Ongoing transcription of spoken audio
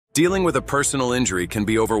Dealing with a personal injury can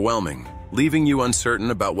be overwhelming, leaving you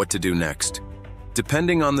uncertain about what to do next.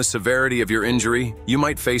 Depending on the severity of your injury, you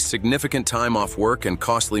might face significant time off work and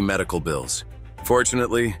costly medical bills.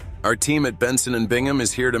 Fortunately, our team at Benson Bingham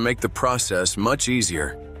is here to make the process much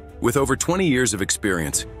easier. With over 20 years of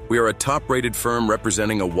experience, we are a top-rated firm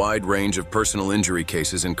representing a wide range of personal injury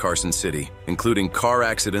cases in Carson City, including car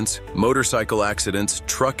accidents, motorcycle accidents,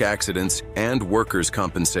 truck accidents, and workers'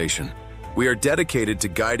 compensation. We are dedicated to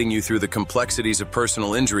guiding you through the complexities of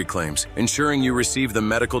personal injury claims, ensuring you receive the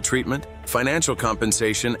medical treatment, financial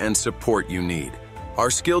compensation, and support you need. Our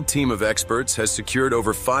skilled team of experts has secured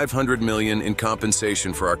over $500 million in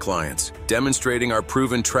compensation for our clients, demonstrating our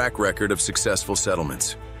proven track record of successful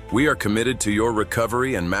settlements. We are committed to your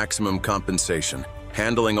recovery and maximum compensation,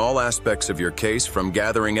 handling all aspects of your case from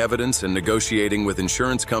gathering evidence and negotiating with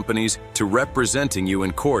insurance companies to representing you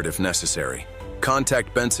in court if necessary.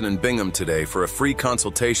 Contact Benson Bingham today for a free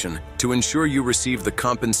consultation to ensure you receive the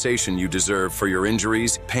compensation you deserve for your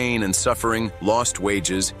injuries, pain and suffering, lost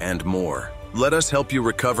wages, and more. Let us help you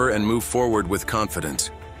recover and move forward with confidence.